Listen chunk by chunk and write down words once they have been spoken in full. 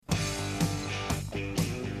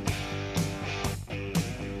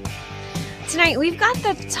Tonight, we've got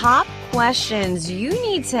the top questions you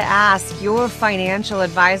need to ask your financial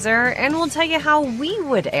advisor, and we'll tell you how we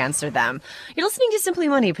would answer them. You're listening to Simply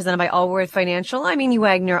Money, presented by Allworth Financial. I'm Amy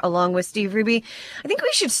Wagner, along with Steve Ruby. I think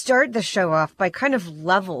we should start the show off by kind of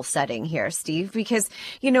level setting here, Steve, because,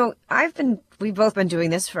 we've both been doing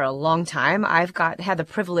this for a long time. I've had the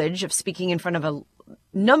privilege of speaking in front of a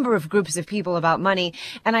number of groups of people about money.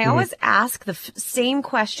 And I always ask the same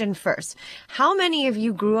question first. How many of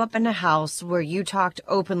you grew up in a house where you talked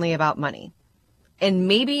openly about money? And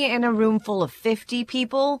maybe in a room full of 50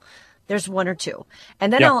 people, there's one or two.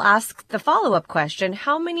 And then I'll ask the follow-up question.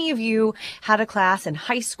 How many of you had a class in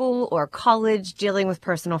high school or college dealing with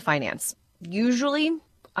personal finance? Usually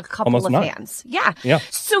a couple Almost of none. hands. Yeah.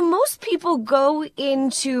 So most people go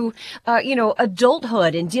into,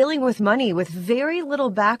 adulthood and dealing with money with very little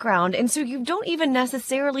background. And so you don't even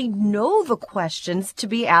necessarily know the questions to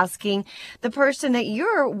be asking the person that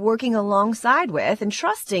you're working alongside with and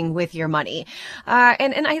trusting with your money.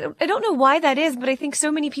 And I don't know why that is, but I think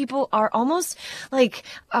so many people are almost like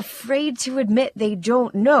afraid to admit they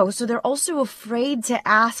don't know. So they're also afraid to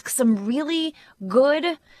ask some really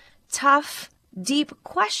good, tough, deep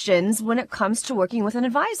questions when it comes to working with an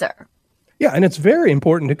advisor. Yeah, and it's very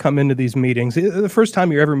important to come into these meetings. The first time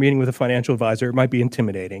you're ever meeting with a financial advisor, it might be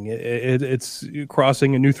intimidating. It's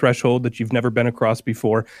crossing a new threshold that you've never been across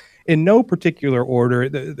before. In no particular order,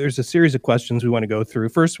 there's a series of questions we want to go through.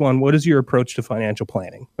 First one, what is your approach to financial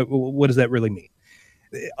planning? What does that really mean?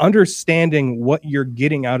 Understanding what you're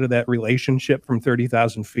getting out of that relationship from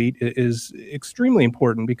 30,000 feet is extremely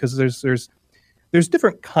important, because there's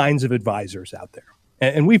different kinds of advisors out there.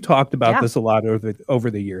 And we've talked about this a lot over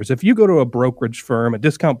the years. If you go to a brokerage firm, a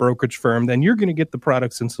discount brokerage firm, then you're going to get the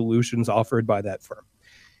products and solutions offered by that firm.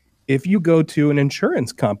 If you go to an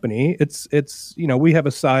insurance company, it's we have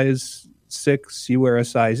a size 6, you wear a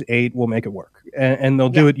size 8, we'll make it work. And they'll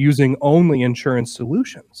do it using only insurance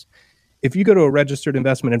solutions. If you go to a registered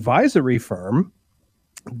investment advisory firm,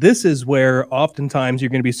 this is where oftentimes you're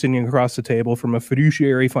going to be sitting across the table from a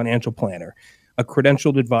fiduciary financial planner, a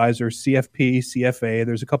credentialed advisor, CFP, CFA.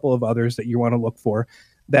 There's a couple of others that you want to look for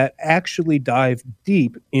that actually dive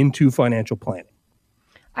deep into financial planning.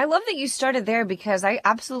 I love that you started there, because I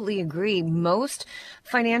absolutely agree. Most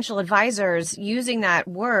financial advisors using that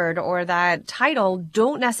word or that title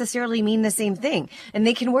don't necessarily mean the same thing. And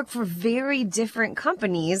they can work for very different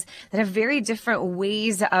companies that have very different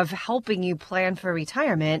ways of helping you plan for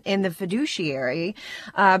retirement. And the fiduciary,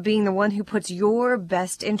 being the one who puts your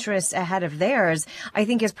best interests ahead of theirs, I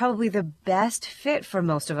think is probably the best fit for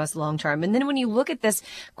most of us long term. And then when you look at this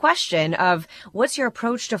question of what's your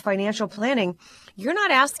approach to financial planning, you're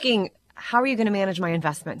not asking, how are you going to manage my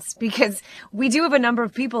investments? Because we do have a number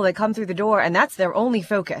of people that come through the door and that's their only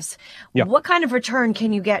focus. What kind of return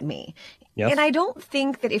can you get me? And I don't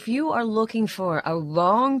think that if you are looking for a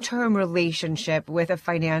long-term relationship with a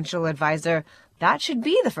financial advisor, that should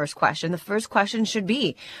be the first question. The first question should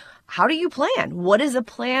be, how do you plan? What does a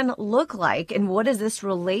plan look like? And what does this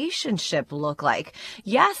relationship look like?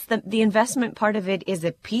 Yes, the investment part of it is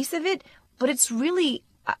a piece of it, but it's really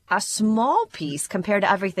a small piece compared to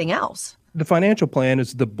everything else. The financial plan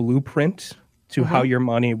is the blueprint to how your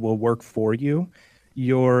money will work for you.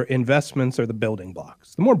 Your investments are the building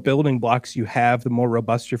blocks. The more building blocks you have, the more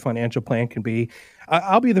robust your financial plan can be.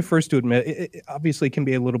 I'll be the first to admit, it obviously can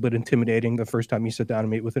be a little bit intimidating the first time you sit down and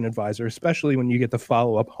meet with an advisor, especially when you get the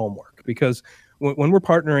follow-up homework. Because when we're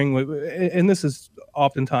partnering with, and this is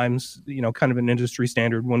oftentimes, kind of an industry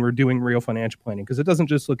standard when we're doing real financial planning, because it doesn't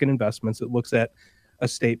just look at investments, it looks at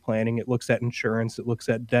estate planning, it looks at insurance, it looks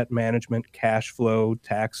at debt management, cash flow,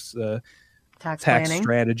 tax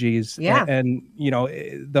strategies. And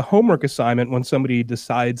the homework assignment when somebody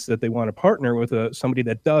decides that they want to partner with somebody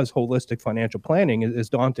that does holistic financial planning is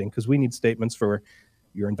daunting, because we need statements for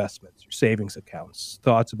your investments, your savings accounts,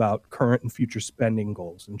 thoughts about current and future spending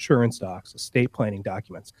goals, insurance docs, estate planning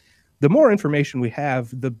documents. The more information we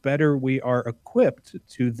have, the better we are equipped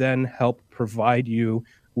to then help provide you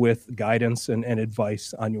with guidance and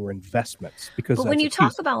advice on your investments. But when you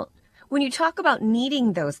talk about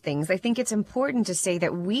needing those things, I think it's important to say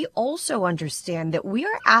that we also understand that we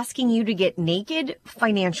are asking you to get naked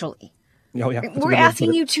financially. Oh, yeah. We're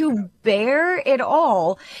asking you to bear it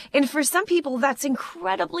all. And for some people, that's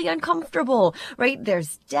incredibly uncomfortable, right?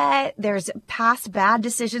 There's debt, there's past bad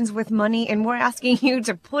decisions with money, and we're asking you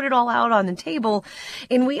to put it all out on the table.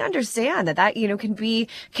 And we understand that,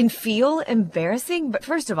 can feel embarrassing. But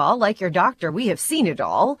first of all, like your doctor, we have seen it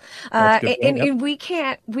all. And we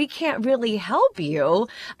can't really help you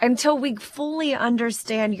until we fully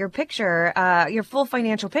understand your picture, your full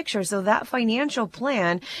financial picture. So that financial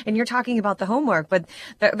plan, and you're talking about the homework, but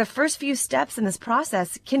the first few steps in this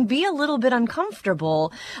process can be a little bit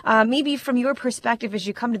uncomfortable, maybe from your perspective as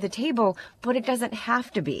you come to the table, but it doesn't have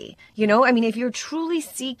to be. I mean, if you're truly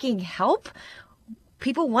seeking help,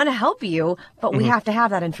 people want to help you, but we have to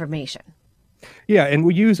have that information. Yeah, and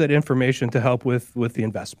we use that information to help with the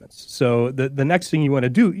investments. So the next thing you want to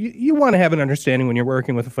do, you want to have an understanding when you're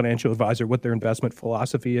working with a financial advisor what their investment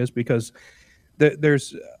philosophy is, because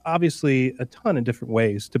there's obviously a ton of different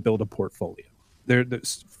ways to build a portfolio.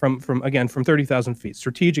 There's from 30,000 feet.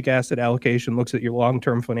 Strategic asset allocation looks at your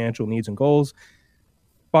long-term financial needs and goals,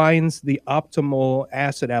 finds the optimal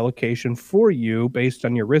asset allocation for you based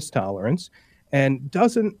on your risk tolerance, and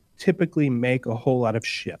doesn't typically make a whole lot of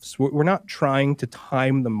shifts. We're not trying to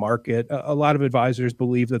time the market. A lot of advisors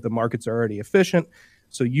believe that the market's already efficient.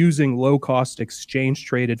 So using low-cost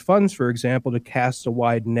exchange-traded funds, for example, to cast a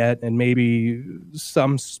wide net and maybe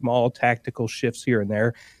some small tactical shifts here and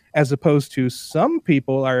there, as opposed to some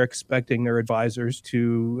people are expecting their advisors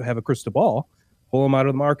to have a crystal ball, pull them out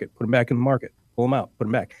of the market, put them back in the market, pull them out, put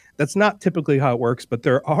them back. That's not typically how it works, but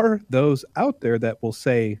there are those out there that will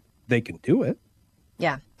say they can do it.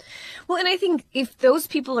 Yeah. Well, and I think if those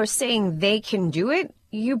people are saying they can do it,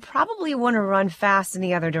 you probably want to run fast in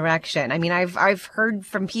the other direction. I mean, I've heard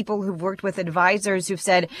from people who've worked with advisors who've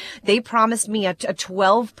said they promised me a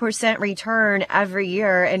 12% return every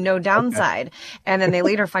year and no downside. Okay. And then they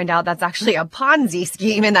later find out that's actually a Ponzi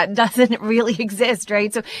scheme and that doesn't really exist,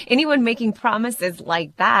 right? So anyone making promises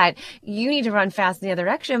like that, you need to run fast in the other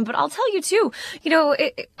direction. But I'll tell you too,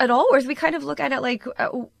 at Allworth, we kind of look at it like,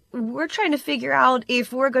 we're trying to figure out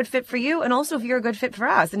if we're a good fit for you and also if you're a good fit for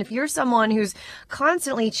us. And if you're someone who's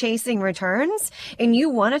constantly chasing returns and you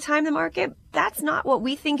want to time the market, that's not what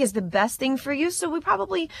we think is the best thing for you. So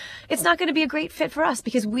it's not going to be a great fit for us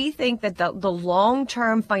because we think that the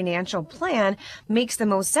long-term financial plan makes the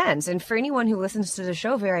most sense. And for anyone who listens to the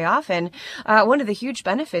show very often, one of the huge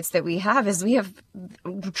benefits that we have is we have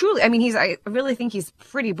truly, I really think he's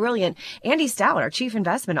pretty brilliant. Andy Stout, our chief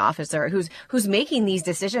investment officer, who's making these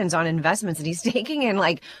decisions on investments, and he's taking in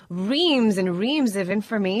like reams and reams of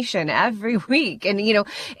information every week and,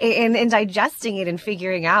 and digesting it and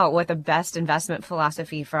figuring out what the best investment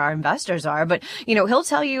philosophy for our investors are. But, he'll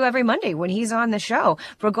tell you every Monday when he's on the show,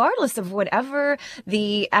 regardless of whatever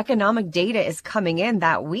the economic data is coming in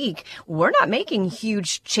that week, we're not making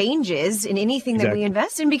huge changes in anything that we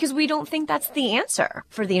invest in because we don't think that's the answer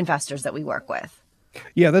for the investors that we work with.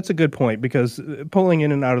 Yeah, that's a good point because pulling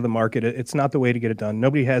in and out of the market, it's not the way to get it done.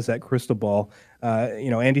 Nobody has that crystal ball.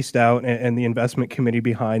 Andy Stout and the investment committee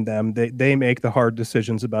behind them, they make the hard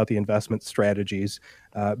decisions about the investment strategies.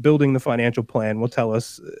 Building the financial plan will tell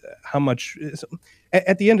us how much.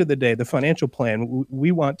 At the end of the day, the financial plan,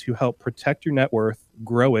 we want to help protect your net worth,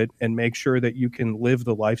 grow it, and make sure that you can live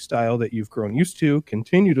the lifestyle that you've grown used to,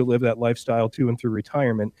 continue to live that lifestyle to and through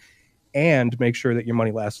retirement, and make sure that your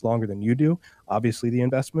money lasts longer than you do. Obviously, the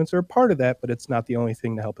investments are a part of that, but it's not the only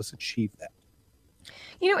thing to help us achieve that.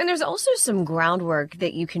 And there's also some groundwork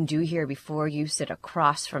that you can do here before you sit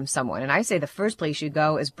across from someone. And I say the first place you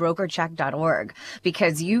go is brokercheck.org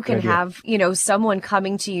because you can have, someone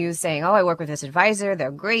coming to you saying, oh, I work with this advisor.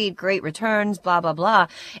 They're great returns, blah, blah, blah.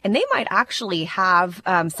 And they might actually have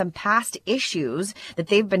some past issues that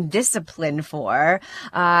they've been disciplined for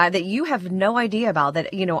that you have no idea about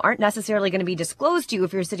that, aren't necessarily going to be disclosed to you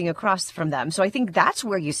if you're sitting across from them. So I think that's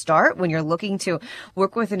where you start when you're looking to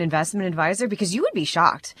work with an investment advisor because you would be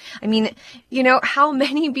shocked. I mean, how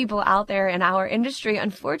many people out there in our industry,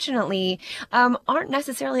 unfortunately, aren't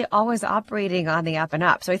necessarily always operating on the up and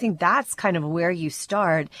up. So I think that's kind of where you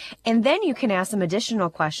start. And then you can ask some additional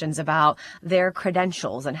questions about their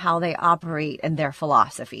credentials and how they operate and their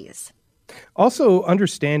philosophies. Also,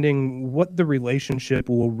 understanding what the relationship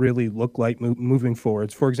will really look like moving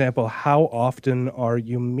forwards. For example, how often are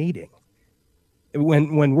you meeting?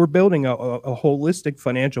 When we're building a holistic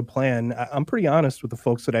financial plan, I'm pretty honest with the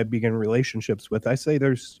folks that I begin relationships with. I say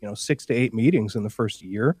there's 6 to 8 meetings in the first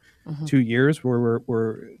year, 2 years, where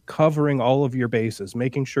we're covering all of your bases,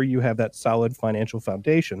 making sure you have that solid financial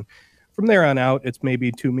foundation. From there on out, it's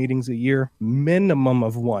maybe 2 meetings a year, minimum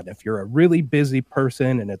of 1. If you're a really busy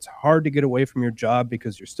person and it's hard to get away from your job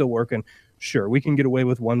because you're still working, sure, we can get away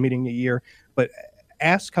with 1 meeting a year. But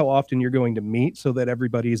ask how often you're going to meet so that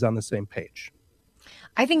everybody's on the same page.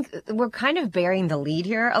 I think we're kind of bearing the lead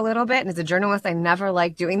here a little bit. And as a journalist, I never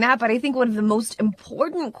like doing that. But I think one of the most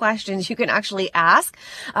important questions you can actually ask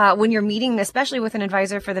when you're meeting, especially with an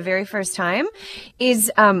advisor for the very first time,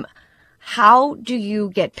 is how do you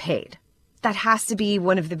get paid? that has to be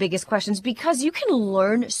one of the biggest questions, because you can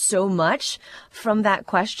learn so much from that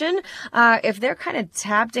question. If they're kind of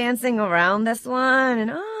tap dancing around this one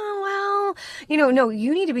and, no,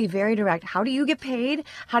 you need to be very direct. How do you get paid?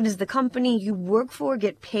 How does the company you work for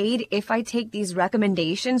get paid if I take these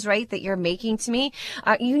recommendations, right, that you're making to me?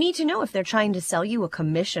 You need to know if they're trying to sell you a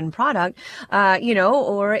commission product,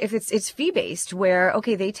 or if it's fee-based, where,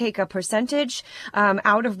 okay, they take a percentage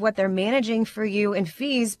out of what they're managing for you in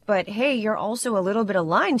fees, but hey, you're also a little bit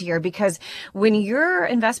aligned here, because when your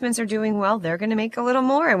investments are doing well, they're going to make a little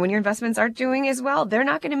more. And when your investments aren't doing as well, they're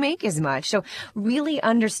not going to make as much. So really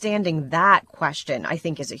understanding that question, I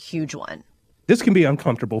think, is a huge one. This can be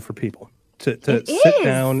uncomfortable for people to sit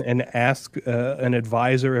down and ask an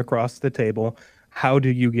advisor across the table, how do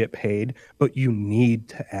you get paid? But you need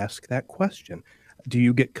to ask that question. Do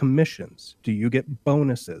you get commissions? Do you get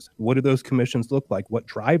bonuses? What do those commissions look like? What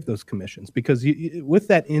drive those commissions? Because with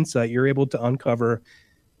that insight, you're able to uncover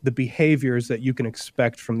the behaviors that you can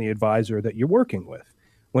expect from the advisor that you're working with.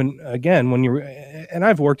 And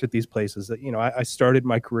I've worked at these places that, I started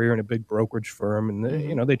my career in a big brokerage firm,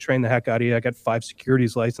 and they trained the heck out of you. I got 5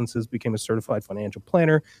 securities licenses, became a certified financial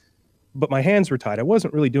planner, but my hands were tied. I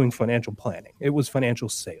wasn't really doing financial planning. It was financial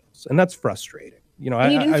sales, and that's frustrating.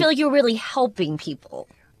 And you didn't feel like you were really helping people.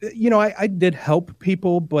 I did help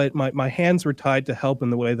people, but my hands were tied to help in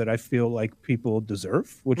the way that I feel like people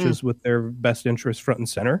deserve, which is with their best interest front and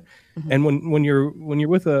center. Mm-hmm. And when you're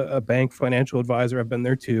with a bank financial advisor, I've been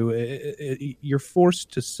there too, you're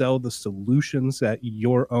forced to sell the solutions that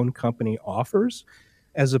your own company offers,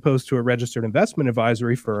 as opposed to a registered investment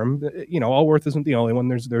advisory firm. Allworth isn't the only one.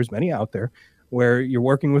 There's many out there where you're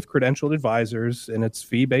working with credentialed advisors, and it's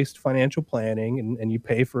fee-based financial planning, and you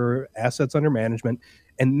pay for assets under management,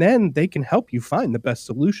 and then they can help you find the best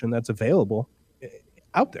solution that's available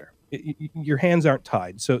out there. Your hands aren't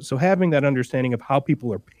tied. So having that understanding of how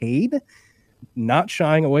people are paid, not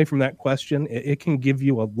shying away from that question, it can give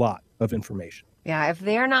you a lot of information. Yeah, if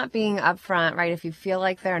they're not being upfront, right, if you feel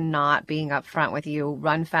like they're not being upfront with you,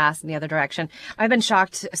 run fast in the other direction. I've been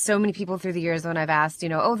shocked, so many people through the years when I've asked, the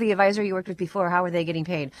advisor you worked with before, how are they getting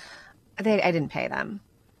paid? I didn't pay them.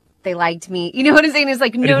 They liked me. You know what I'm saying? It's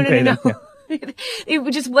like, no. Yeah.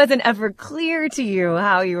 It just wasn't ever clear to you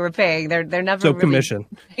how you were paying. They're never so really... commission.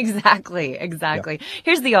 Exactly. Yeah.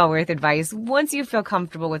 Here's the Allworth advice. Once you feel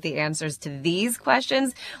comfortable with the answers to these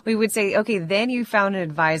questions, we would say, okay, then you found an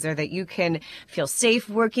advisor that you can feel safe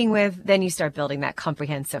working with. Then you start building that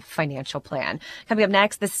comprehensive financial plan. Coming up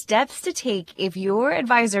next, the steps to take if your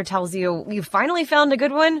advisor tells you you finally found a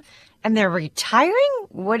good one and they're retiring.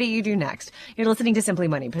 What do you do next? You're listening to Simply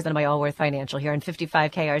Money, presented by Allworth Financial here on 55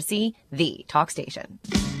 KRC, the talk station.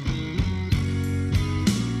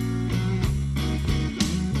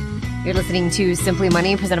 You're listening to Simply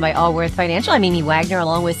Money, presented by Allworth Financial. I'm Amy Wagner,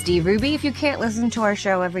 along with Steve Ruby. If you can't listen to our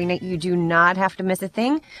show every night, you do not have to miss a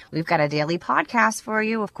thing. We've got a daily podcast for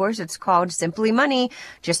you. Of course, it's called Simply Money.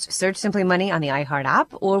 Just search Simply Money on the iHeart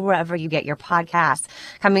app or wherever you get your podcasts.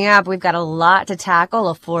 Coming up, we've got a lot to tackle: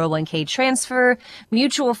 a 401k transfer,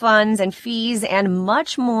 mutual funds and fees, and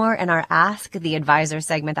much more in our Ask the Advisor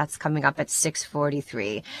segment. That's coming up at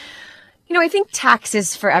 6:43. I think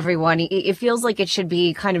taxes for everyone, it feels like it should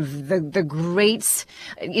be kind of the great,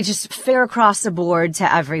 it's just fair across the board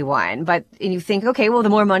to everyone. And you think, okay, well, the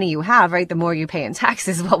more money you have, right, the more you pay in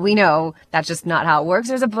taxes. Well, we know that's just not how it works.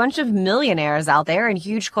 There's a bunch of millionaires out there and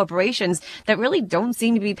huge corporations that really don't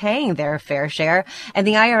seem to be paying their fair share. And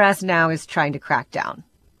the IRS now is trying to crack down.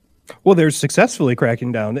 Well, they're successfully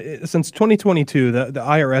cracking down. Since 2022, the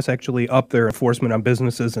IRS actually upped their enforcement on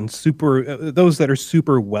businesses and those that are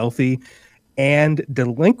super wealthy and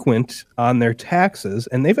delinquent on their taxes,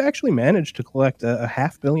 and they've actually managed to collect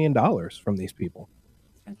 $500 million from these people.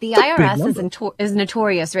 The IRS is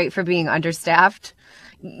notorious, right, for being understaffed.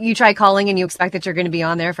 You try calling and you expect that you're going to be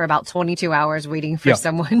on there for about 22 hours waiting for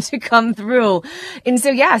someone to come through. And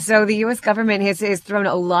so the U.S. government has thrown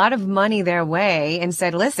a lot of money their way and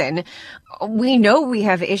said, listen, we know we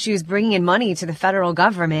have issues bringing in money to the federal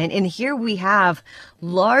government. And here we have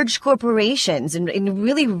large corporations and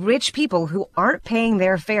really rich people who aren't paying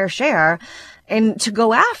their fair share. And to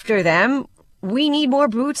go after them, we need more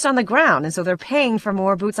boots on the ground. And so they're paying for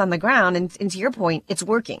more boots on the ground. And to your point, it's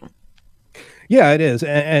working. Yeah, it is.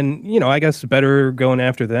 And I guess better going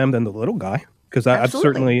after them than the little guy, because I've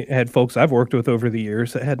certainly had folks I've worked with over the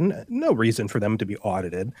years that had no reason for them to be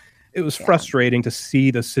audited. It was frustrating to see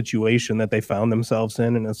the situation that they found themselves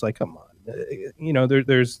in. And it's like, come on,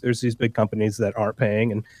 there's these big companies that aren't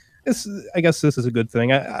paying. And I guess this is a good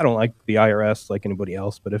thing. I don't like the IRS like anybody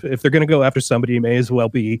else, but if they're going to go after somebody, it may as well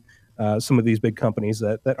be some of these big companies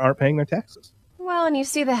that aren't paying their taxes. Well, and you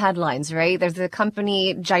see the headlines, right? There's a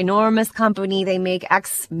company, ginormous company, they make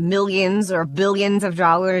X millions or billions of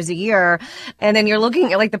dollars a year. And then you're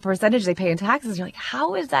looking at like the percentage they pay in taxes. You're like,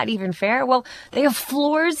 how is that even fair? Well, they have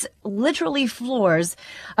floors, literally floors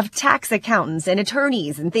of tax accountants and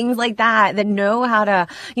attorneys and things like that know how to,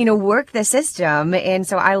 work the system. And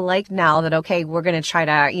so I like now that, okay, we're going to try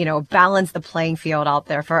to, balance the playing field out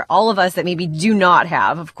there for all of us that maybe do not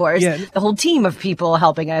have, of course, the whole team of people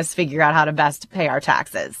helping us figure out how to best pay our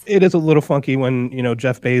taxes. It is a little funky when,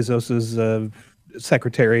 Jeff Bezos's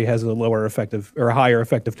secretary has a lower effective or a higher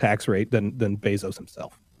effective tax rate than Bezos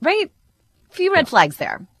himself. Right. Few red flags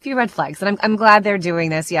there. Few red flags. And I'm glad they're doing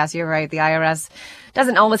this. Yes, you're right. The IRS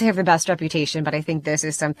doesn't always have the best reputation, but I think this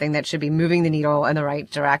is something that should be moving the needle in the right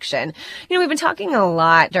direction. We've been talking a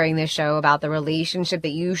lot during this show about the relationship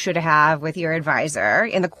that you should have with your advisor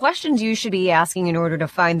and the questions you should be asking in order to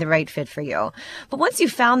find the right fit for you. But once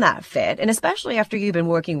you've found that fit, and especially after you've been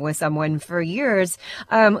working with someone for years,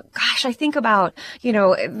 I think about,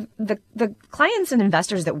 the clients and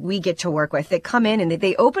investors that we get to work with that come in and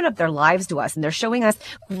they open up their lives to us and they're showing us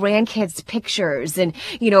grandkids pictures and,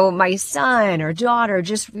 my son or daughter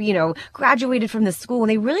just, graduated from the school and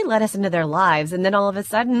they really let us into their lives. And then all of a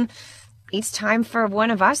sudden, it's time for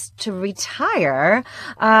one of us to retire,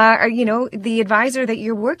 the advisor that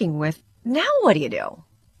you're working with. Now, what do you do?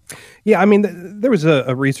 Yeah, I mean, there was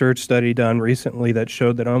a research study done recently that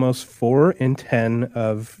showed that almost 4 in 10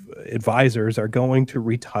 of advisors are going to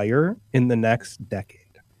retire in the next decade.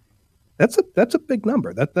 That's a big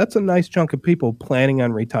number. That's a nice chunk of people planning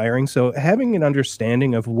on retiring. So having an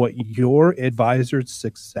understanding of what your advisor's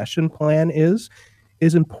succession plan is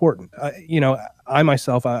important. I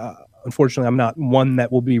myself, unfortunately, I'm not one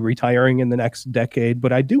that will be retiring in the next decade,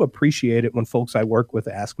 but I do appreciate it when folks I work with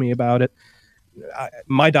ask me about it.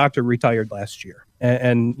 My doctor retired last year,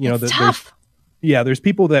 and it's tough. There's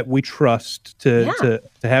people that we trust to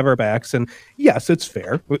have our backs. And yes, it's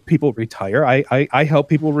fair. People retire. I help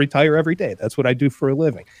people retire every day. That's what I do for a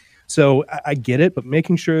living. So I get it, but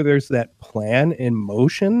making sure there's that plan in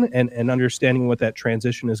motion and understanding what that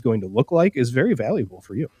transition is going to look like is very valuable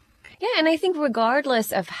for you. Yeah, and I think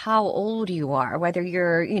regardless of how old you are, whether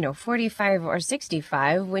you're, 45 or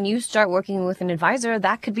 65, when you start working with an advisor,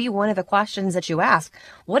 that could be one of the questions that you ask.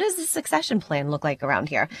 What does the succession plan look like around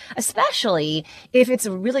here? Especially if it's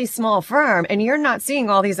a really small firm and you're not seeing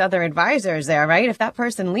all these other advisors there, right? If that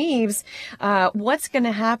person leaves, what's going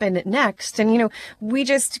to happen next? And, we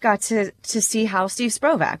just got to see how Steve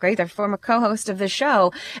Sprovach, right, the former co-host of the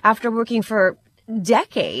show, after working for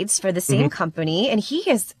decades for the same company, and he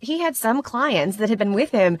had some clients that had been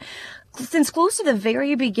with him since close to the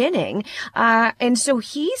very beginning. And so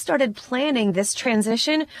he started planning this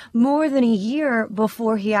transition more than a year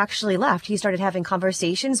before he actually left. He started having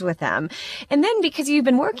conversations with them. And then because he had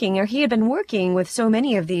been working with so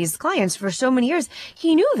many of these clients for so many years,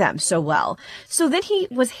 he knew them so well. So then he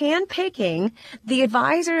was handpicking the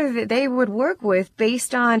advisor that they would work with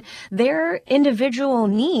based on their individual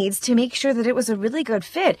needs to make sure that it was a really good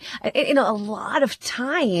fit. A lot of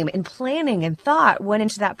time and planning and thought went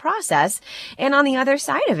into that process. And on the other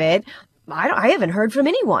side of it, I haven't heard from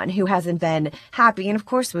anyone who hasn't been happy. And of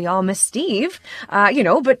course, we all miss Steve,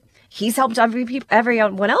 but he's helped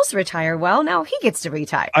everyone else retire. Well, now he gets to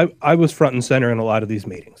retire. I was front and center in a lot of these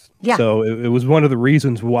meetings. Yeah. So it was one of the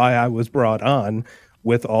reasons why I was brought on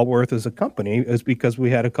with Allworth as a company, is because we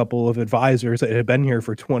had a couple of advisors that had been here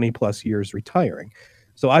for 20 plus years retiring.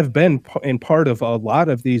 So I've been in part of a lot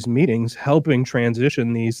of these meetings helping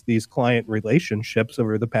transition these client relationships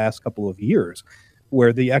over the past couple of years,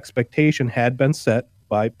 where the expectation had been set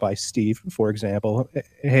by Steve, for example.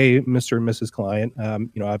 Hey, Mr. and Mrs. Client,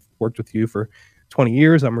 I've worked with you for 20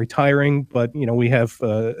 years. I'm retiring, but we have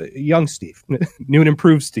young Steve, new and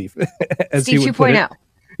improved Steve, as Steve he would put it. 2.0.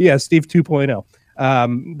 Yeah, Steve 2.0.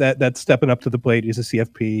 That's stepping up to the plate. He's a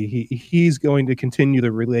CFP. He's going to continue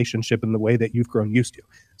the relationship in the way that you've grown used to.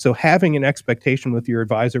 So having an expectation with your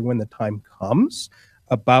advisor when the time comes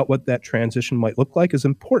about what that transition might look like is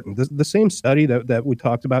important. The same study that we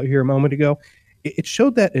talked about here a moment ago, it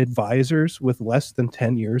showed that advisors with less than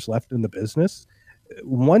 10 years left in the business,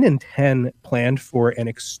 1 in 10 planned for an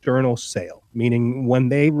external sale, meaning when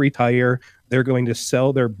they retire, they're going to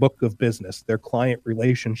sell their book of business, their client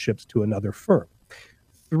relationships, to another firm.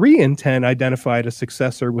 3 in 10 identified a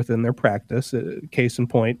successor within their practice, case in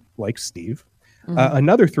point, like Steve.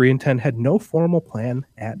 Another 3 in 10 had no formal plan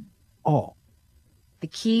at all. The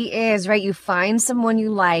key is, right, you find someone you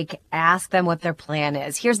like, ask them what their plan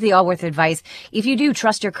is. Here's the Allworth advice. If you do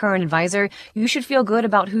trust your current advisor, you should feel good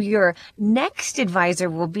about who your next advisor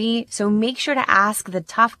will be. So make sure to ask the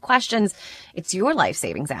tough questions. It's your life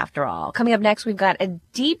savings after all. Coming up next, we've got a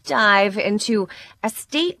deep dive into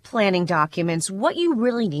estate planning documents, what you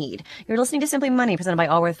really need. You're listening to Simply Money, presented by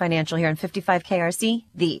Allworth Financial here on 55 KRC,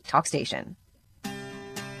 the talk station.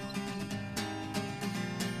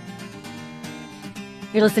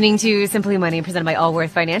 You're listening to Simply Money, presented by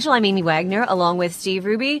Allworth Financial. I'm Amy Wagner, along with Steve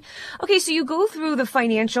Ruby. Okay, so you go through the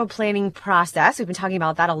financial planning process. We've been talking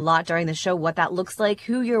about that a lot during the show, what that looks like,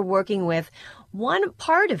 who you're working with. One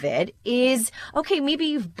part of it is, okay, maybe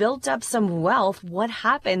you've built up some wealth. What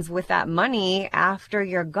happens with that money after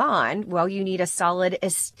you're gone? Well, you need a solid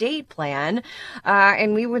estate plan.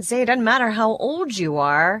 And we would say it doesn't matter how old you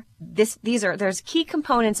are. There's key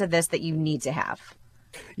components of this that you need to have.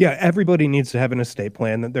 Yeah, everybody needs to have an estate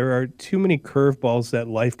plan. There are too many curveballs that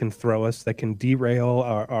life can throw us that can derail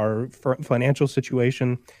our financial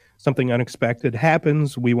situation. Something unexpected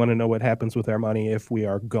happens. We want to know what happens with our money if we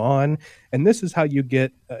are gone. And this is how you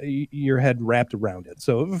get your head wrapped around it.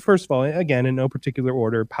 So first of all, again, in no particular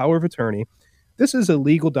order, power of attorney. This is a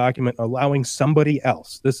legal document allowing somebody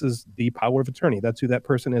else. This is the power of attorney. That's who that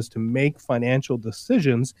person is, to make financial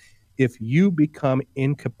decisions if you become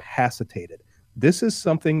incapacitated. This is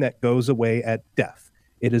something that goes away at death.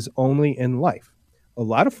 It is only in life. A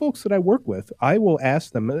lot of folks that I work with, I will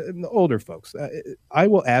ask them, the older folks, I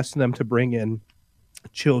will ask them to bring in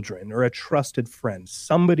children or a trusted friend,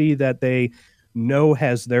 somebody that they know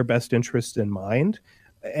has their best interest in mind,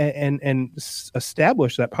 and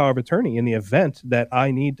establish that power of attorney in the event that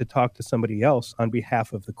I need to talk to somebody else on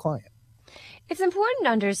behalf of the client. It's important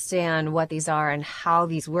to understand what these are and how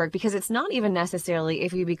these work, because it's not even necessarily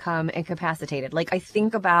if you become incapacitated. Like, I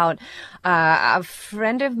think about a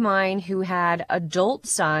friend of mine who had adult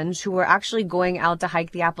sons who were actually going out to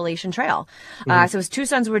hike the Appalachian Trail. So his two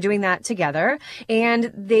sons were doing that together,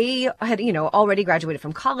 and they had, already graduated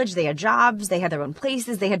from college. They had jobs. They had their own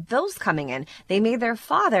places. They had bills coming in. They made their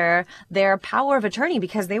father their power of attorney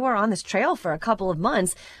because they were on this trail for a couple of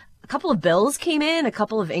months. A couple of bills came in, a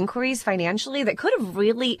couple of inquiries financially that could have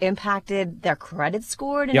really impacted their credit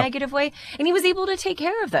score in a negative way. And he was able to take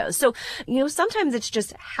care of those. So, sometimes it's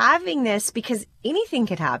just having this, because anything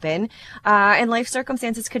could happen, and life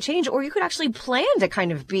circumstances could change, or you could actually plan to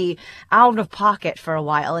kind of be out of pocket for a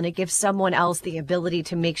while. And it gives someone else the ability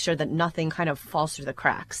to make sure that nothing kind of falls through the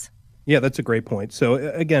cracks. Yeah, that's a great point. So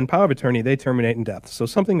again, power of attorney, they terminate in death. So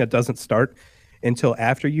something that doesn't start until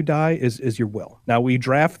after you die is your will. Now, we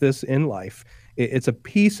draft this in life. It's a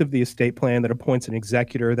piece of the estate plan that appoints an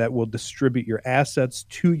executor that will distribute your assets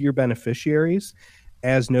to your beneficiaries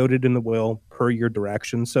as noted in the will per your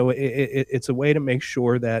direction. So it's a way to make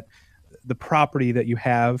sure that the property that you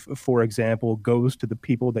have, for example, goes to the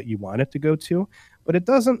people that you want it to go to, but it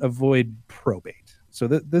doesn't avoid probate. So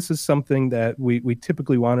this is something that we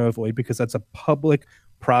typically want to avoid, because that's a public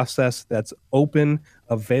process that's open,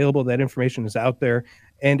 available. That information is out there,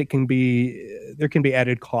 and there can be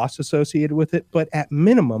added costs associated with it. But at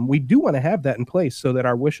minimum, we do want to have that in place so that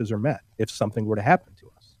our wishes are met if something were to happen to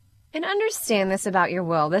us. And understand this about your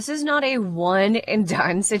will. This is not a one and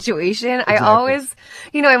done situation. Exactly.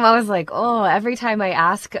 I'm always like, every time I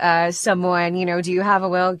ask someone, do you have a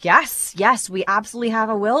will? Yes, we absolutely have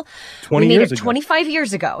a will. 25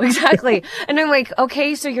 years ago. Exactly. And I'm like,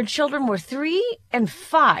 okay, so your children were 3 and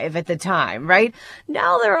 5 at the time, right?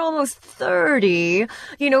 Now they're almost 30.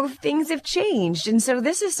 Things have changed. And so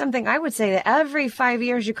this is something I would say that every 5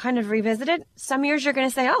 years you kind of revisit it. Some years you're going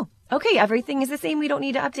to say, okay, everything is the same. We don't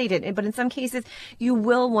need to update it. But in some cases, you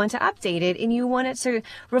will want to update it, and you want it to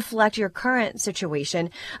reflect your current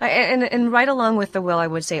situation. And right along with the will, I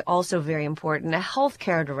would say also very important, a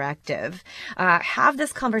healthcare directive. Have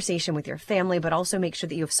this conversation with your family, but also make sure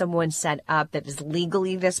that you have someone set up that is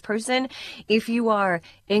legally this person. If you are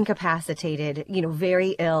incapacitated,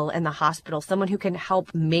 very ill in the hospital, someone who can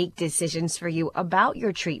help make decisions for you about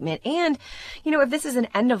your treatment. And, if this is an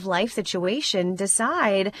end of life situation,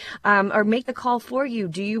 decide or make the call for you.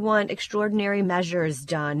 Do you want extraordinary measures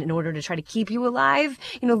done in order to try to keep you alive?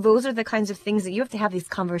 Those are the kinds of things that you have to have these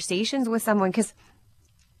conversations with someone, because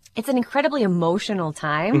it's an incredibly emotional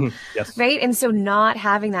time, yes. Right? And so not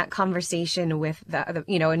having that conversation with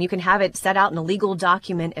and you can have it set out in a legal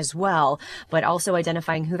document as well, but also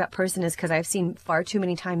identifying who that person is, because I've seen far too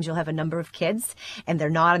many times you'll have a number of kids and they're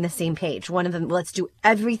not on the same page. One of them, let's do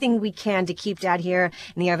everything we can to keep dad here.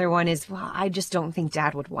 And the other one is, well, I just don't think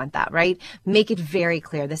dad would want that, right? Make it very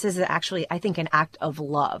clear. This is actually, I think, an act of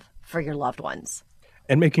love for your loved ones.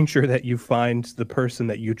 And making sure that you find the person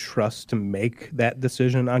that you trust to make that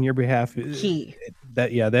decision on your behalf. Key.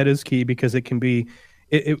 That is key, because it can be,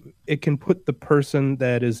 it can put the person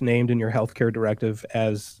that is named in your healthcare directive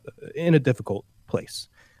as in a difficult place.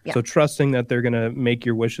 Yeah. So trusting that they're going to make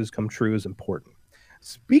your wishes come true is important.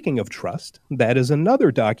 Speaking of trust, that is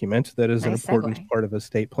another document that is an important part of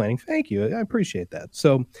estate planning. Thank you. I appreciate that.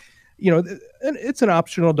 So, it's an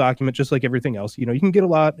optional document, just like everything else. You can get a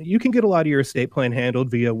lot of your estate plan handled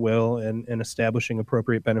via will and establishing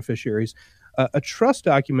appropriate beneficiaries. A trust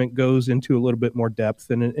document goes into a little bit more depth.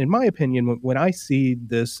 And in my opinion, when I see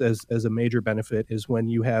this as a major benefit is when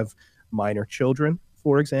you have minor children,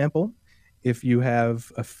 for example. If you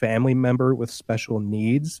have a family member with special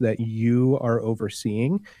needs that you are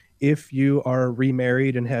overseeing, if you are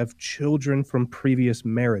remarried and have children from previous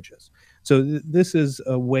marriages. So this is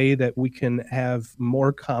a way that we can have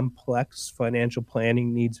more complex financial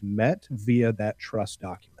planning needs met via that trust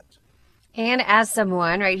document. And as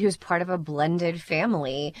someone, right, who's part of a blended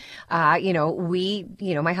family, my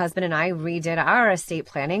husband and I redid our estate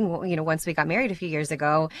planning, once we got married a few years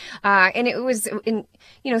ago. And it was,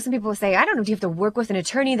 some people say, I don't know, do you have to work with an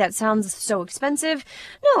attorney? That sounds so expensive.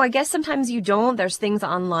 No, I guess sometimes you don't. There's things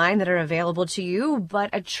online that are available to you, but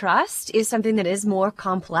a trust is something that is more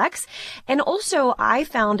complex. And also, I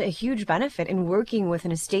found a huge benefit in working with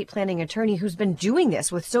an estate planning attorney who's been doing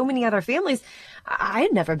this with so many other families. I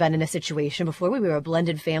had never been in a situation before. We were a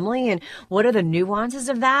blended family, and what are the nuances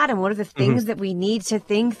of that, and what are the things that we need to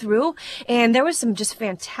think through? And there was some just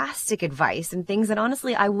fantastic advice and things that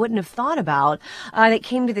honestly I wouldn't have thought about that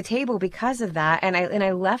came to the table because of that. And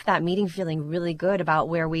I left that meeting feeling really good about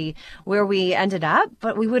where we ended up,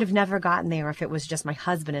 but we would have never gotten there if it was just my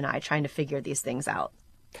husband and I trying to figure these things out.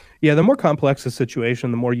 Yeah, the more complex the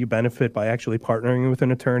situation, the more you benefit by actually partnering with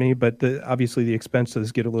an attorney. But obviously, the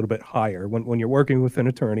expenses get a little bit higher when you're working with an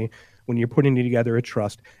attorney, when you're putting together a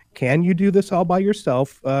trust. Can you do this all by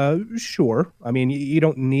yourself? Sure. I mean, you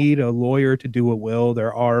don't need a lawyer to do a will.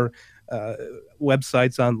 There are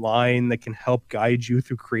websites online that can help guide you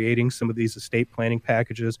through creating some of these estate planning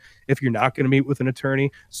packages. If you're not going to meet with an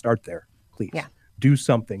attorney, start there, please. Yeah. Do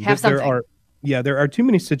something. Have something. There are too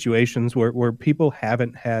many situations where people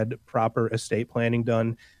haven't had proper estate planning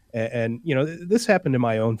done. And this happened in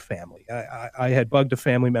my own family. I had bugged a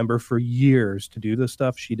family member for years to do this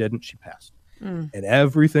stuff. She didn't. She passed. And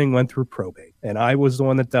everything went through probate. And I was the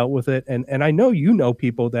one that dealt with it. And I know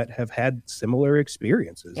people that have had similar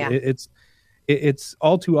experiences. Yeah. It's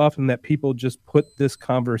all too often that people just put this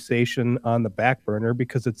conversation on the back burner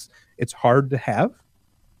because it's hard to have.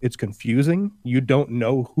 It's confusing. You don't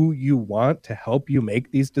know who you want to help you make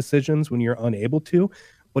these decisions when you're unable to,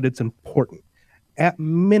 but it's important. At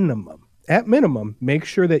minimum, make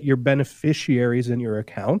sure that your beneficiaries in your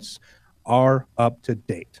accounts are up to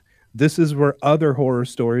date. This is where other horror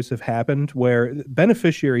stories have happened, where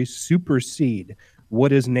beneficiaries supersede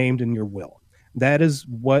what is named in your will. That is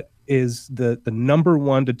what is the number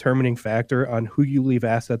one determining factor on who you leave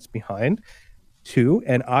assets behind. Too,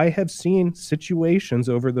 and I have seen situations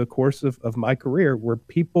over the course of my career where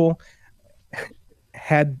people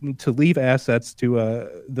had to leave assets to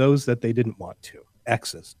those that they didn't want to,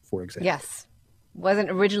 exes, for example. Yes. Wasn't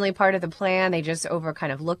originally part of the plan. They just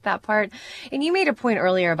kind of looked that part. And you made a point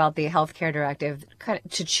earlier about the healthcare directive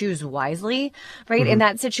to choose wisely, right? In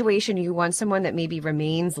that situation, you want someone that maybe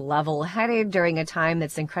remains level-headed during a time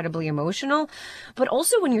that's incredibly emotional. But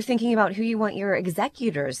also when you're thinking about who you want your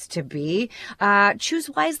executors to be, choose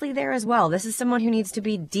wisely there as well. This is someone who needs to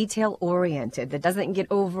be detail-oriented, that doesn't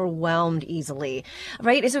get overwhelmed easily,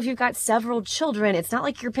 right? So if you've got several children, it's not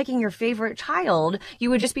like you're picking your favorite child. You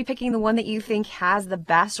would just be picking the one that you think has the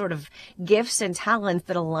best sort of gifts and talents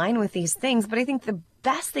that align with these things. But I think the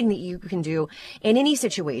best thing that you can do in any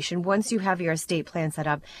situation, once you have your estate plan set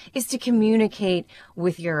up, is to communicate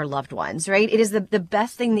with your loved ones, right? It is the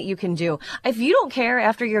best thing that you can do. If you don't care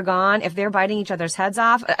after you're gone, if they're biting each other's heads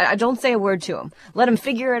off, don't say a word to them. Let them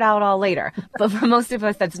figure it out all later. But for most of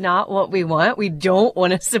us, that's not what we want. We don't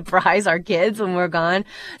want to surprise our kids when we're gone.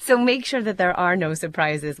 So make sure that there are no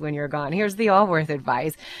surprises when you're gone. Here's the Allworth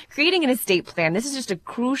advice. Creating an estate plan. This is just a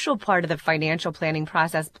crucial part of the financial planning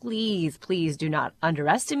process. Please do not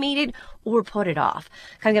underestimate it or put it off.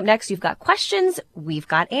 Coming up next, you've got questions. We've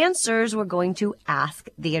got answers. We're going to ask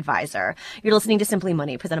the advisor. You're listening to Simply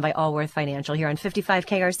Money, presented by Allworth Financial here on 55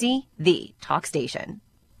 KRC, the talk station.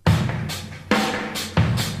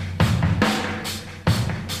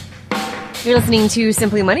 You're listening to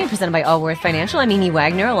Simply Money, presented by Allworth Financial. I'm Amy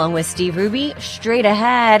Wagner, along with Steve Ruby. Straight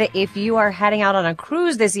ahead, if you are heading out on a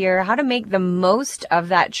cruise this year, how to make the most of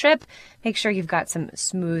that trip. make sure you've got some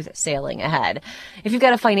smooth sailing ahead. If you've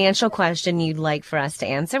got a financial question you'd like for us to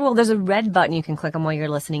answer, well, there's a red button you can click on while you're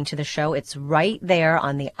listening to the show. It's right there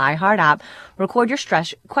on the iHeart app. Record your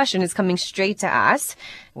question. It's coming straight to us.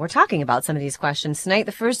 We're talking about some of these questions tonight.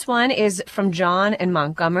 The first one is from John in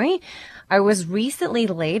Montgomery. I was recently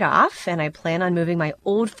laid off and I plan on moving my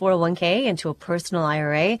old 401k into a personal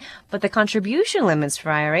IRA, but the contribution limits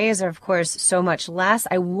for IRAs are, of course, so much less.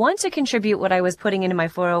 I want to contribute what I was putting into my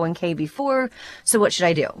 401k before. So what should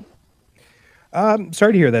I do?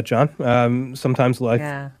 Sorry to hear that, John. Sometimes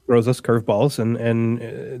life throws us curveballs, and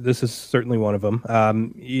this is certainly one of them.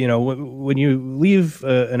 When you leave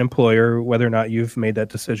an employer, whether or not you've made that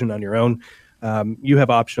decision on your own, you have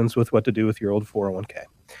options with what to do with your old 401k.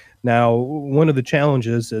 Now, one of the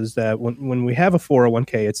challenges is that when we have a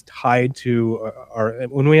 401k, it's tied to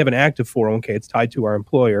when we have an active 401k, it's tied to our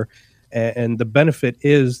employer. And the benefit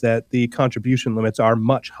is that the contribution limits are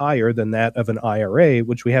much higher than that of an IRA,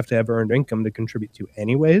 which we have to have earned income to contribute to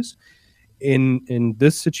anyways. In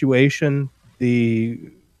this situation, the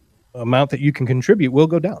amount that you can contribute will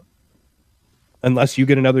go down unless you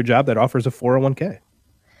get another job that offers a 401k.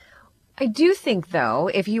 I do think,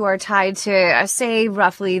 though, if you are tied to, say,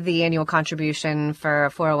 roughly the annual contribution for a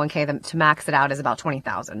 401k, to max it out is about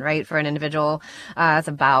 $20,000, right? For an individual, that's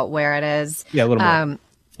about where it is. Yeah, a little more.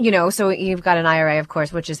 So you've got an IRA, of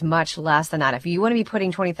course, which is much less than that. If you want to be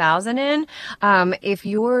putting $20,000 in, if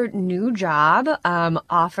your new job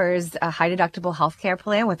offers a high deductible healthcare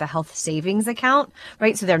plan with a health savings account,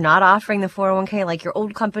 right? So they're not offering the 401k like your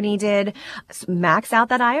old company did. Max out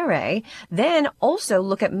that IRA. Then also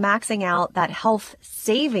look at maxing out that health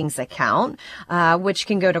savings account, which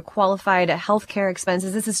can go to qualified healthcare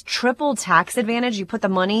expenses. This is triple tax advantage. You put the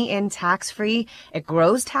money in tax-free, it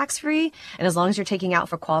grows tax-free, and as long as you're taking out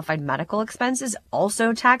for qualified medical expenses,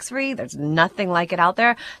 also tax-free. There's nothing like it out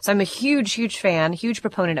there. So I'm a huge fan, huge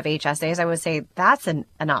proponent of HSAs. I would say that's an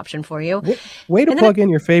option for you. Way to plug in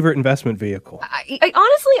your favorite investment vehicle. I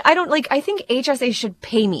honestly, I think HSAs should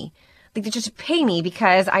pay me. Like, they just pay me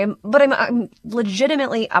because I'm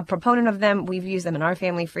legitimately a proponent of them. We've used them in our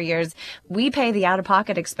family for years. We pay the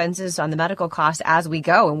out-of-pocket expenses on the medical costs as we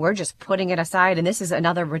go, and we're just putting it aside. And this is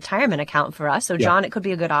another retirement account for us. So, John, it could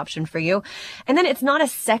be a good option for you. And then it's not a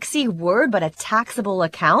sexy word, but a taxable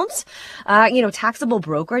account. Taxable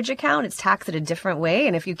brokerage account. It's taxed at a different way.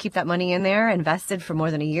 And if you keep that money in there invested for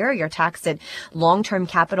more than a year, you're taxed at long-term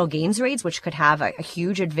capital gains rates, which could have a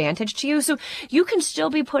huge advantage to you. So you can still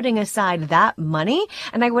be putting aside that money.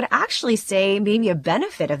 And I would actually say maybe a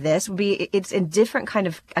benefit of this would be it's in different kind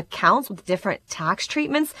of accounts with different tax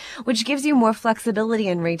treatments, which gives you more flexibility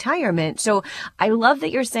in retirement. So I love that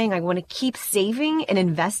you're saying I want to keep saving and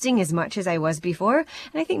investing as much as I was before. And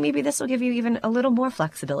I think maybe this will give you even a little more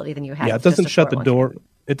flexibility than you had. Yeah, it doesn't shut the door.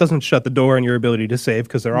 It doesn't shut the door on your ability to save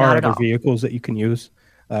because there are other vehicles that you can use.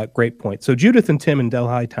 Great point. So Judith and Tim in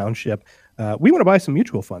Delhi Township, we want to buy some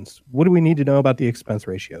mutual funds. What do we need to know about the expense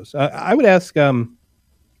ratios? I would ask,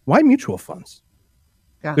 why mutual funds?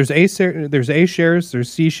 Yeah. There's A shares, there's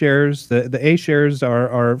C shares. The A shares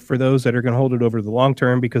are for those that are going to hold it over the long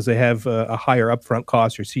term because they have a higher upfront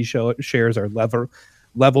cost. Your C shares are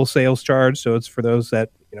level sales charge, so it's for those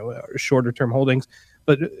that are shorter term holdings.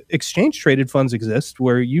 But exchange traded funds exist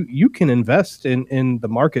where you can invest in the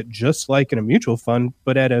market just like in a mutual fund,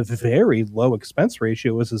 but at a very low expense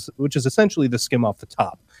ratio, which is essentially the skim off the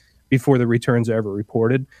top before the returns are ever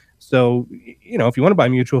reported. So, if you want to buy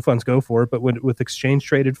mutual funds, go for it. But with exchange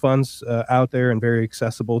traded funds out there and very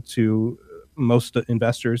accessible to most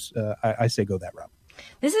investors, I say go that route.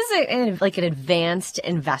 This is an advanced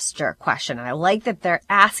investor question. And I like that they're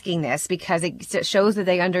asking this because it shows that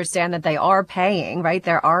they understand that they are paying, right?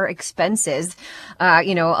 There are expenses,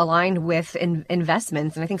 aligned with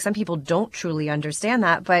investments. And I think some people don't truly understand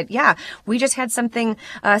that. But yeah, we just had segment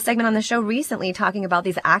on the show recently talking about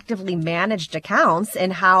these actively managed accounts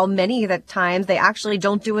and how many of the times they actually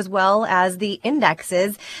don't do as well as the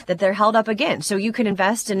indexes that they're held up against. So you can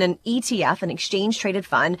invest in an ETF, an exchange traded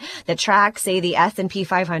fund that tracks, say, the S&P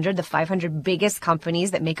 500, the 500 biggest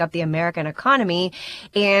companies that make up the American economy.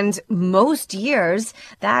 And most years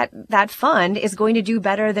that fund is going to do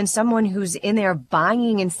better than someone who's in there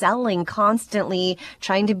buying and selling constantly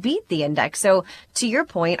trying to beat the index. So to your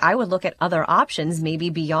point, I would look at other options, maybe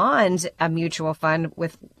beyond a mutual fund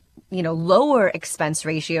with lower expense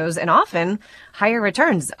ratios and often higher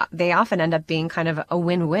returns. They often end up being kind of a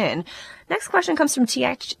win-win. Next question comes from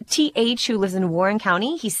TH, who lives in Warren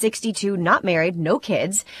County. He's 62, not married, no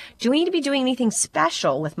kids. Do we need to be doing anything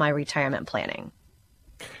special with my retirement planning?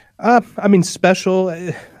 Special.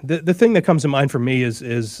 The thing that comes to mind for me is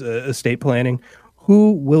estate planning.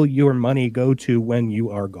 who will your money go to when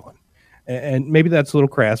you are gone? And maybe that's a little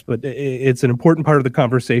crass, but it's an important part of the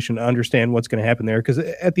conversation to understand what's going to happen there. Because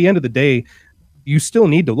at the end of the day, you still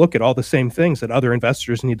need to look at all the same things that other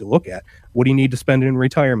investors need to look at. What do you need to spend in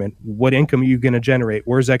retirement? What income are you going to generate?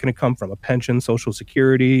 Where's that going to come from? A pension, Social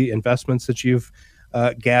Security, investments that you've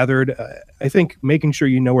gathered? I think making sure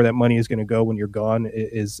you know where that money is going to go when you're gone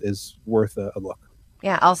is worth a look.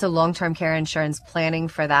 Yeah. Also, long-term care insurance, planning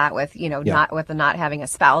for that with, not having a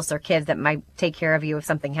spouse or kids that might take care of you if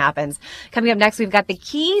something happens. Coming up next, we've got the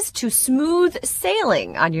keys to smooth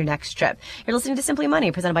sailing on your next trip. You're listening to Simply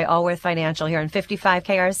Money, presented by Allworth Financial here on 55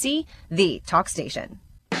 KRC, the talk station.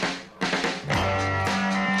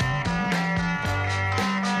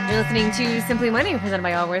 You're listening to Simply Money, presented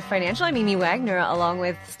by Allworth Financial. I'm Amy Wagner, along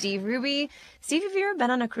with Steve Ruby. Steve, have you ever been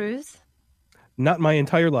on a cruise? Not my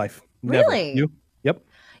entire life. Never. Really? You? Yep.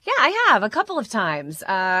 Yeah, I have a couple of times.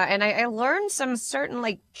 And I learned some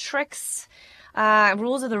certain tricks,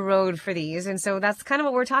 rules of the road for these. And so that's kind of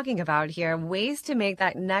what we're talking about here. Ways to make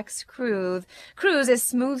that next cruise as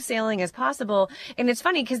smooth sailing as possible. And it's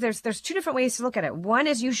funny because there's two different ways to look at it. One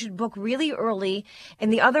is you should book really early,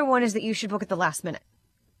 and the other one is that you should book at the last minute.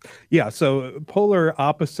 Yeah, so polar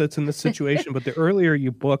opposites in this situation, but the earlier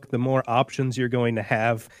you book, the more options you're going to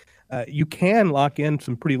have. You can lock in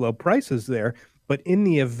some pretty low prices there. But in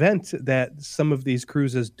the event that some of these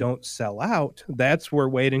cruises don't sell out, that's where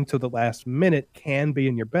waiting till the last minute can be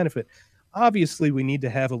in your benefit. Obviously, we need to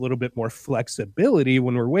have a little bit more flexibility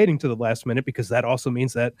when we're waiting to the last minute, because that also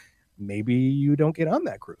means that maybe you don't get on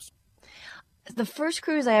that cruise. The first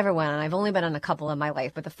cruise I ever went on, I've only been on a couple in my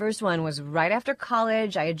life, but the first one was right after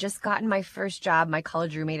college. I had just gotten my first job. My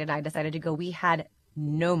college roommate and I decided to go. We had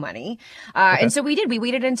no money. And so we did. We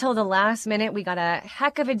waited until the last minute. We got a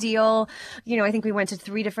heck of a deal. I think we went to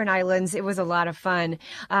 3 different islands. It was a lot of fun.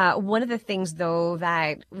 One of the things, though,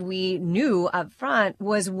 that we knew up front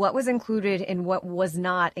was what was included and what was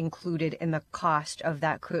not included in the cost of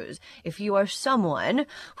that cruise. If you are someone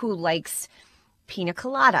who likes pina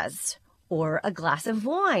coladas or a glass of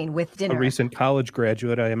wine with dinner. A recent college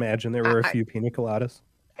graduate, I imagine there were a few pina coladas.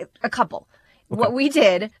 A couple. Okay. What we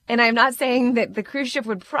did, and I'm not saying that the cruise ship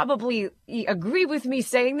would probably agree with me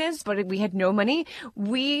saying this, but we had no money.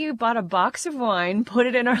 We bought a box of wine, put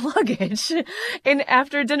it in our luggage, and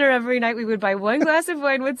after dinner every night, we would buy one glass of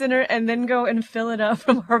wine with dinner and then go and fill it up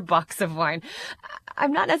from our box of wine.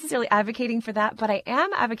 I'm not necessarily advocating for that, but I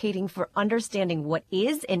am advocating for understanding what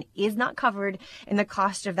is and is not covered in the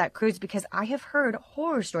cost of that cruise, because I have heard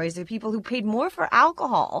horror stories of people who paid more for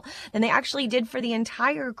alcohol than they actually did for the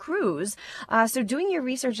entire cruise. So doing your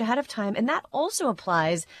research ahead of time, and that also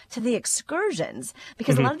applies to the excursions,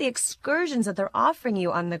 because a lot of the excursions that they're offering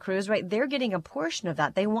you on the cruise, right, they're getting a portion of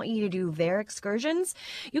that. They want you to do their excursions.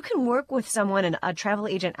 You can work with someone, a travel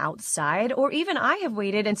agent outside, or even I have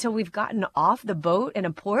waited until we've gotten off the boat in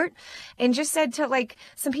a port and just said to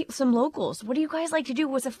some people, some locals, what do you guys like to do?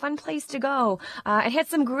 What's a fun place to go? I had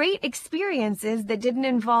some great experiences that didn't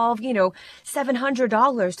involve,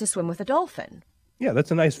 $700 to swim with a dolphin. Yeah,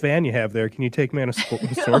 that's a nice van you have there. Can you take me on a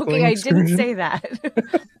snorkeling Okay, I excursion? didn't say that.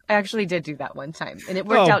 I actually did do that one time, and it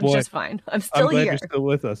worked out just fine. I'm still glad here. You're still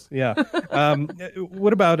with us. Yeah.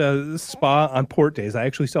 What about a spa on port days? I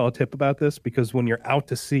actually saw a tip about this, because when you're out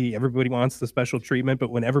to sea, everybody wants the special treatment,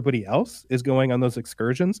 but when everybody else is going on those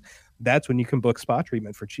excursions, that's when you can book spa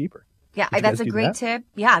treatment for cheaper. Yeah, that's a great tip.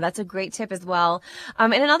 Yeah, that's a great tip as well.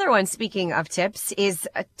 And another one, speaking of tips, is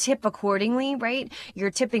a tip accordingly, right?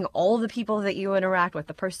 You're tipping all the people that you interact with,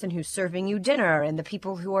 the person who's serving you dinner and the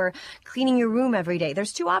people who are cleaning your room every day.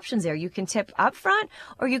 There's 2 options there. You can tip up front,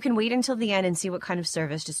 or you can wait until the end and see what kind of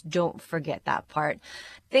service. Just don't forget that part.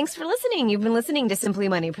 Thanks for listening. You've been listening to Simply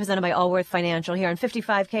Money, presented by Allworth Financial here on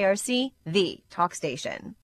 55 KRC, the talk station.